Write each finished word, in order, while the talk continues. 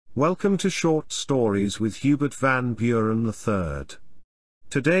Welcome to Short Stories with Hubert Van Buren III.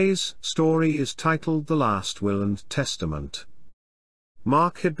 Today's story is titled The Last Will and Testament.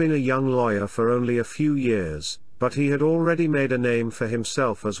 Mark had been a young lawyer for only a few years, but he had already made a name for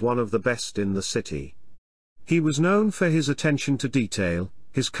himself as one of the best in the city. He was known for his attention to detail,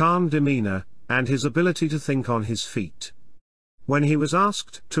 his calm demeanor, and his ability to think on his feet. When he was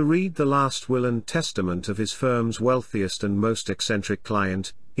asked to read the last will and testament of his firm's wealthiest and most eccentric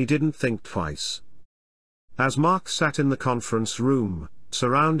client, he didn't think twice. As Mark sat in the conference room,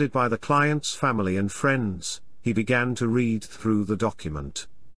 surrounded by the client's family and friends, he began to read through the document.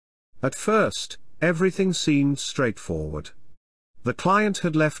 At first, everything seemed straightforward. The client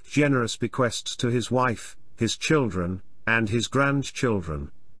had left generous bequests to his wife, his children, and his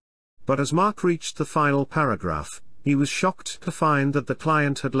grandchildren. But as Mark reached the final paragraph, he was shocked to find that the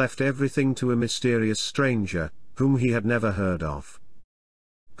client had left everything to a mysterious stranger, whom he had never heard of.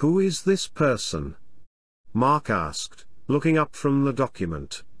 "Who is this person?" Mark asked, looking up from the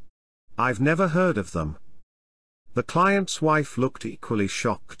document. "I've never heard of them." The client's wife looked equally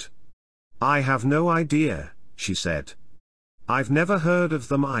shocked. "I have no idea," she said. "I've never heard of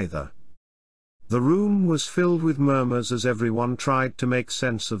them either." The room was filled with murmurs as everyone tried to make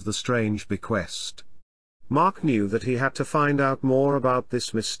sense of the strange bequest. Mark knew that he had to find out more about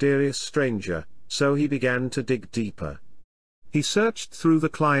this mysterious stranger, so he began to dig deeper. He searched through the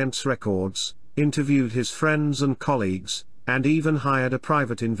client's records, interviewed his friends and colleagues, and even hired a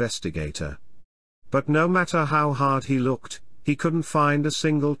private investigator. But no matter how hard he looked, he couldn't find a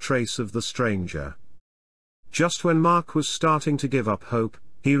single trace of the stranger. Just when Mark was starting to give up hope,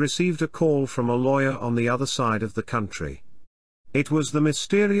 he received a call from a lawyer on the other side of the country. It was the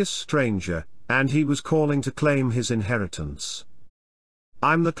mysterious stranger, and he was calling to claim his inheritance.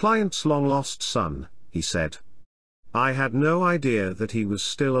 "I'm the client's long-lost son," he said. "I had no idea that he was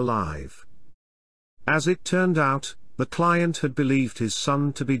still alive." As it turned out, the client had believed his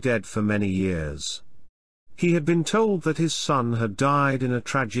son to be dead for many years. He had been told that his son had died in a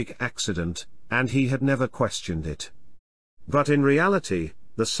tragic accident, and he had never questioned it. But in reality,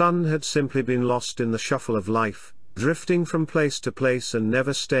 the son had simply been lost in the shuffle of life, drifting from place to place and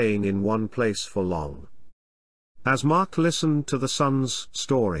never staying in one place for long. As Mark listened to the son's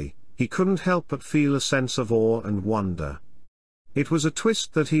story, he couldn't help but feel a sense of awe and wonder. It was a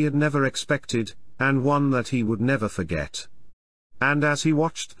twist that he had never expected, and one that he would never forget. And as he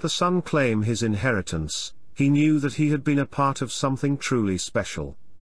watched the son claim his inheritance, he knew that he had been a part of something truly special.